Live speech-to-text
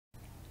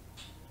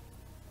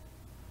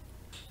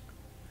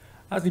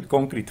ASDIP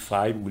Concrete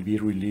 5 will be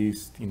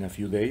released in a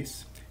few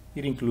days.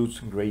 It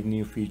includes great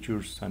new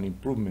features and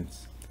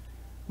improvements.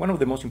 One of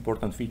the most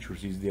important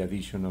features is the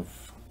addition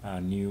of a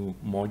new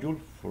module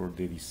for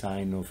the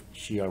design of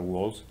shear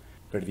walls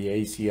per the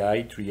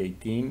ACI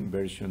 318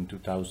 version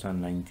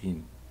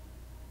 2019.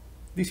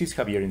 This is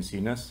Javier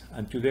Encinas,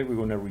 and today we're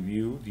going to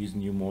review this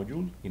new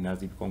module in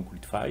ASDIP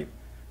Concrete 5.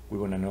 We're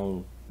going to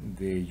know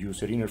the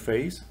user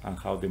interface and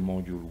how the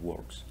module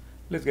works.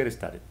 Let's get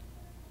started.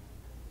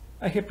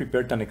 I have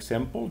prepared an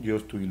example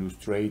just to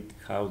illustrate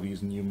how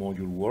this new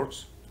module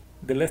works.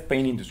 The left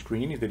pane in the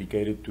screen is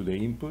dedicated to the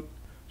input,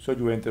 so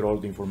you enter all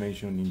the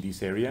information in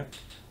this area.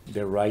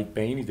 The right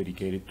pane is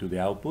dedicated to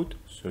the output,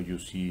 so you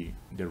see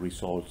the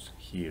results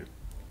here.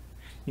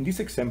 In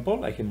this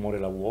example, I can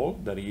model a wall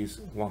that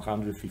is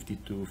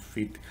 152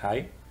 feet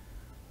high.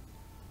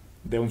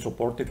 The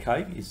unsupported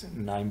height is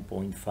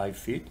 9.5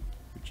 feet,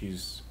 which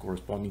is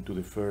corresponding to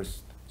the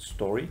first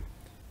story,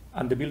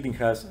 and the building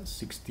has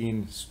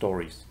 16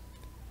 stories.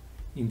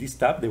 In this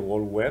tab, the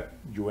wall web,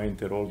 you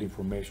enter all the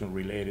information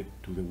related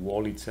to the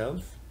wall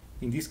itself.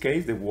 In this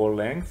case, the wall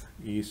length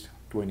is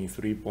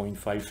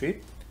 23.5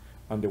 feet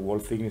and the wall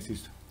thickness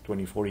is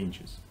 24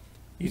 inches.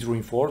 It's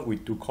reinforced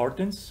with two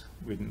curtains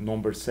with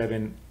number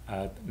 7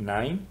 at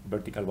 9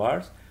 vertical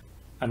bars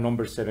and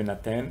number 7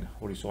 at 10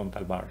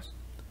 horizontal bars.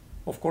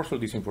 Of course, all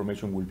this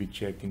information will be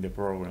checked in the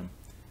program.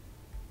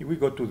 If we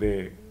go to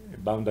the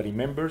boundary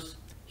members,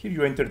 here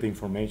you enter the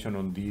information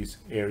on these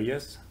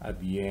areas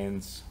at the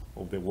ends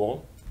of the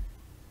wall.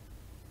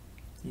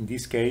 In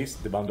this case,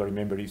 the boundary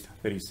member is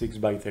 36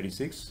 by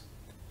 36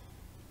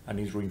 and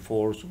is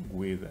reinforced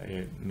with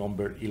a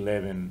number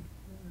 11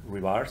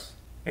 rebars,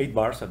 8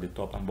 bars at the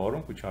top and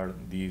bottom, which are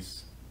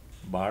these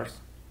bars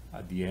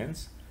at the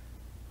ends,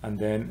 and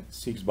then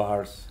 6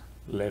 bars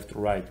left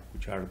right,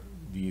 which are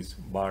these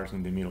bars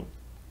in the middle.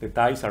 The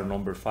ties are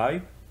number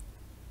 5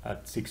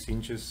 at 6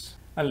 inches,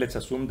 and let's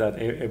assume that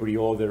every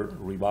other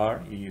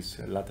rebar is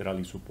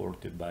laterally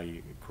supported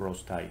by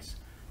cross ties.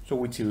 So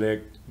we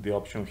select the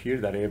option here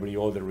that every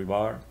other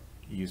rebar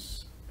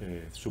is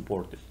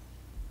supported.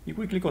 If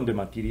we click on the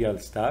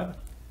Materials tab,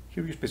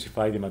 here you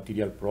specify the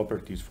material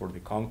properties for the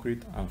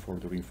concrete and for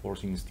the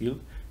reinforcing steel.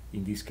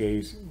 In this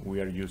case,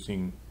 we are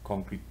using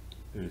concrete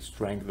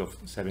strength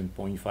of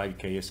 7.5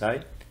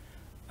 KSI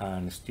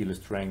and steel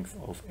strength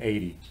of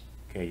 80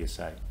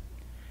 KSI.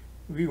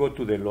 If we go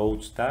to the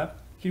Loads tab,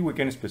 here we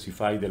can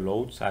specify the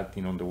loads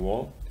acting on the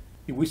wall.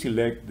 If we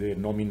select the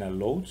nominal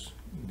loads,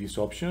 this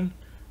option,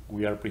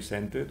 we are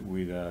presented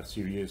with a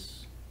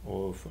series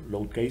of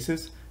load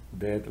cases: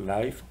 dead,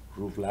 live,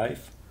 roof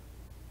live,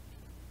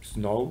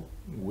 snow,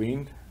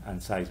 wind,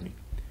 and seismic.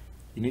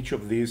 In each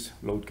of these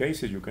load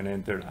cases, you can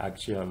enter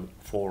axial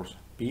force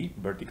P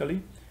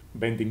vertically,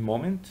 bending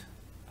moment,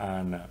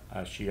 and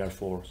a shear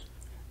force.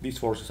 These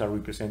forces are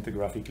represented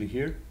graphically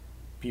here: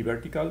 P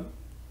vertical,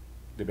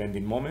 the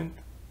bending moment,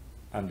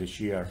 and the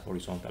shear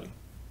horizontally.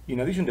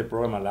 In addition, the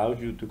program allows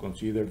you to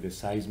consider the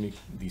seismic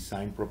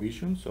design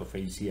provisions of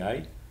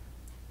ACI.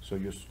 So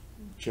just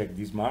check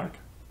this mark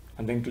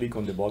and then click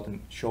on the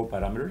button Show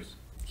Parameters.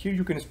 Here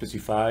you can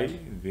specify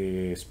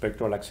the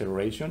spectral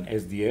acceleration,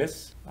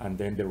 SDS, and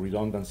then the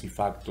redundancy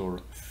factor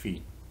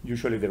phi.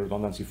 Usually the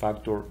redundancy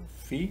factor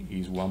phi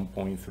is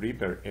 1.3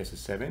 per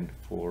S7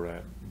 for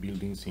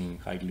buildings in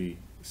highly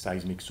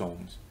seismic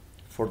zones.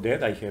 For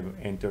that, I have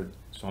entered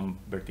some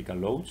vertical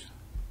loads,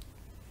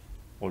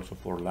 also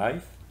for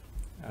live,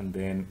 and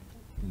then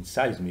in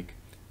seismic,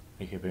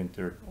 I have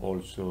entered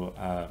also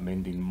a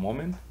bending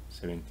moment,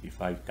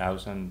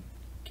 75,000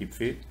 kip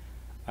feet,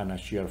 and a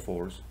shear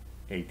force,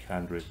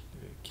 800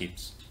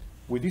 kips.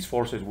 With these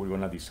forces, we're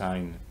going to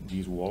design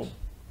this wall.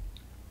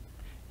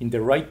 In the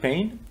right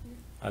pane,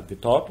 at the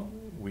top,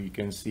 we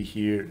can see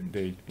here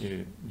the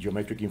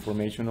geometric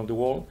information of the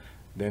wall,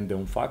 then the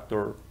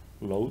unfactor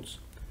loads.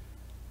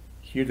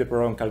 Here the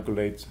program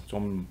calculates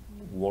some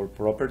wall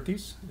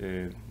properties,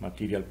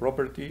 material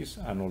properties,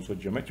 and also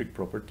geometric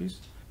properties.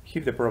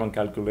 Here the program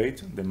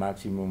calculates the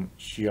maximum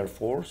shear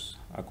force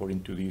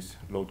according to this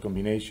load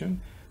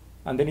combination,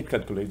 and then it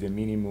calculates the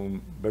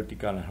minimum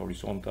vertical and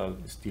horizontal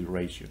steel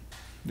ratio.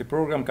 The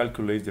program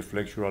calculates the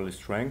flexural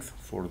strength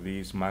for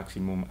this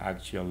maximum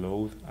axial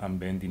load and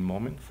bending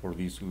moment for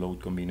this load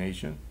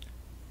combination.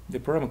 The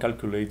program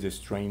calculates the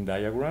strain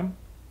diagram,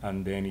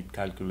 and then it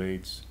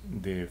calculates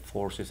the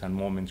forces and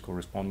moments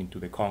corresponding to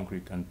the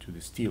concrete and to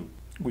the steel.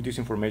 With this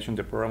information,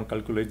 the program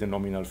calculates the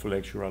nominal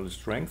flexural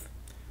strength,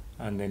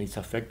 and then it's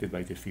affected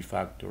by the phi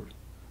factor.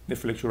 The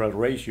flexural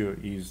ratio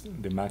is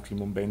the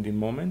maximum bending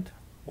moment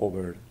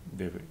over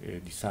the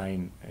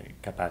design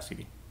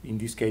capacity. In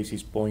this case,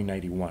 it's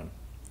 0.91,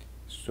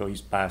 so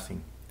it's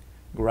passing.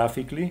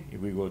 Graphically,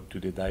 if we go to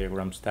the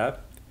Diagrams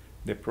tab,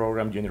 the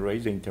program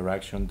generates the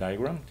interaction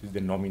diagram. This is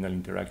the nominal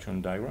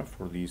interaction diagram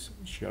for this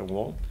shear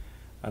wall,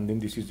 and then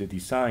this is the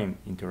design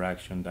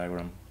interaction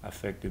diagram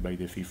affected by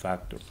the phi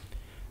factor.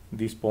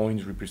 These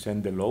points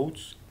represent the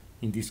loads.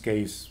 In this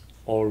case,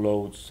 all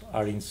loads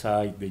are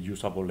inside the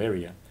usable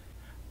area.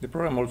 The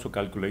program also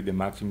calculates the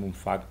maximum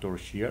factor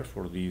shear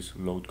for this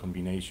load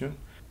combination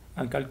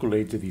and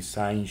calculates the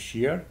design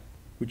shear,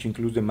 which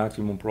includes the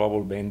maximum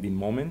probable bending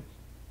moment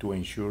to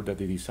ensure that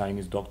the design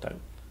is ductile.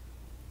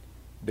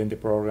 Then the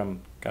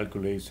program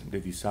calculates the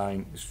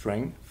design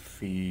strength,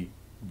 phi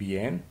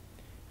bn,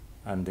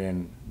 and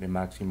then the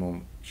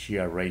maximum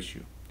shear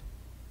ratio.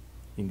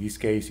 In this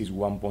case, is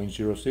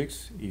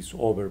 1.06, is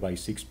over by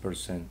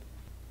 6%.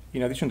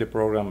 In addition, the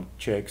program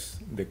checks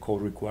the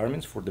code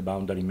requirements for the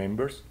boundary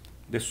members.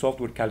 The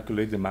software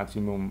calculates the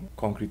maximum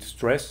concrete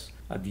stress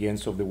at the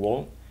ends of the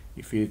wall.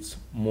 If it's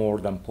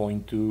more than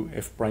 0.2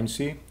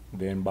 F'C,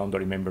 then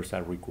boundary members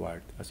are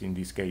required, as in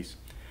this case.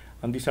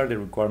 And these are the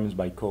requirements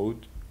by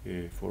code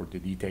for the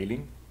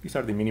detailing. These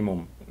are the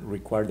minimum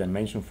required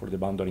dimensions for the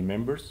boundary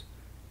members.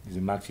 This is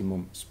the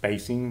maximum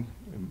spacing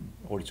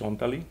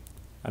horizontally,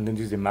 and then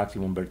this is the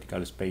maximum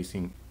vertical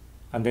spacing,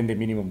 and then the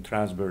minimum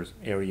transverse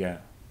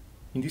area.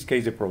 In this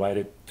case, the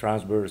provided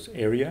transverse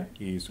area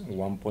is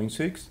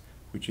 1.6,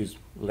 which is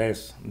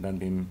less than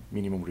the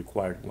minimum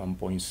required,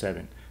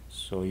 1.7,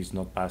 so it's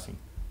not passing.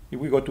 If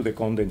we go to the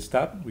Contents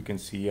tab, we can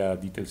see a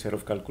detailed set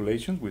of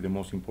calculations with the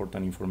most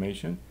important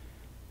information.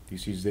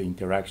 This is the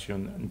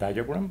interaction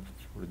diagram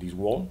for this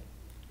wall,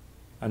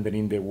 and then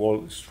in the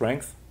wall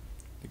strength,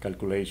 the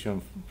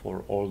calculation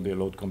for all the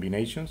load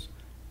combinations.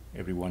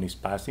 Everyone is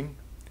passing.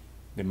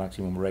 The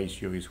maximum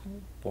ratio is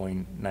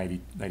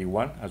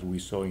 0.91, as we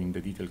saw in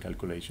the detailed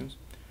calculations.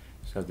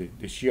 So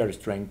the shear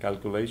strength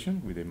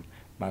calculation with the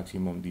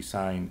maximum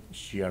design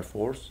shear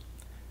force,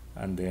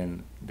 and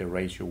then the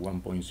ratio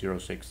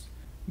 1.06.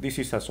 This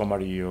is a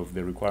summary of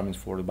the requirements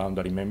for the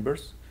boundary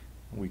members.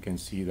 We can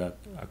see that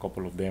a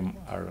couple of them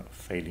are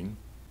failing.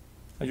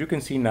 As you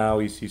can see now,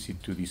 it's easy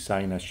to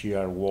design a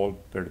shear wall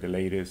per the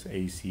latest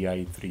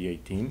ACI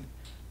 318.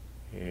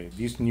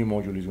 This new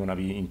module is going to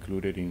be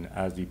included in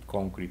ASDIP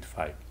Concrete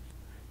 5.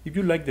 If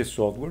you like the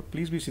software,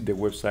 please visit the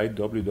website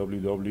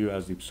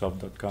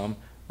www.asdipsoft.com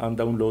and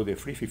download the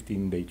free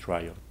 15-day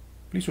trial.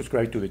 Please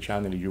subscribe to the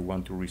channel if you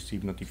want to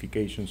receive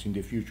notifications in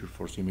the future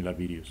for similar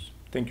videos.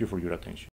 Thank you for your attention.